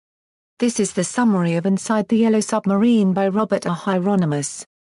This is the summary of Inside the Yellow Submarine by Robert Hieronimus.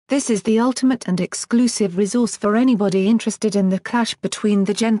 This is the ultimate and exclusive resource for anybody interested in the clash between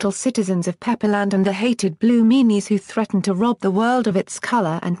the gentle citizens of Pepperland and the hated blue meanies who threaten to rob the world of its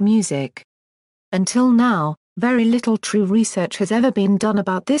color and music. Until now, very little true research has ever been done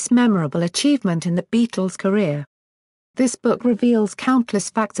about this memorable achievement in the Beatles' career. This book reveals countless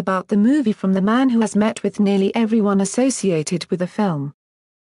facts about the movie from the man who has met with nearly everyone associated with the film.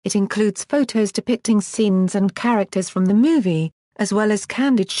 It includes photos depicting scenes and characters from the movie, as well as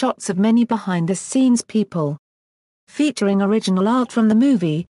candid shots of many behind-the-scenes people. Featuring original art from the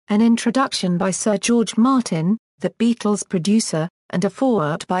movie, an introduction by Sir George Martin, the Beatles' producer, and a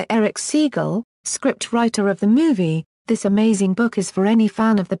foreword by Eric Siegel, scriptwriter of the movie, this amazing book is for any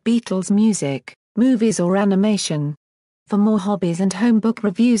fan of the Beatles' music, movies or animation. For more hobbies and home book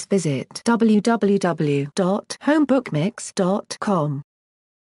reviews visit www.homebookmix.com.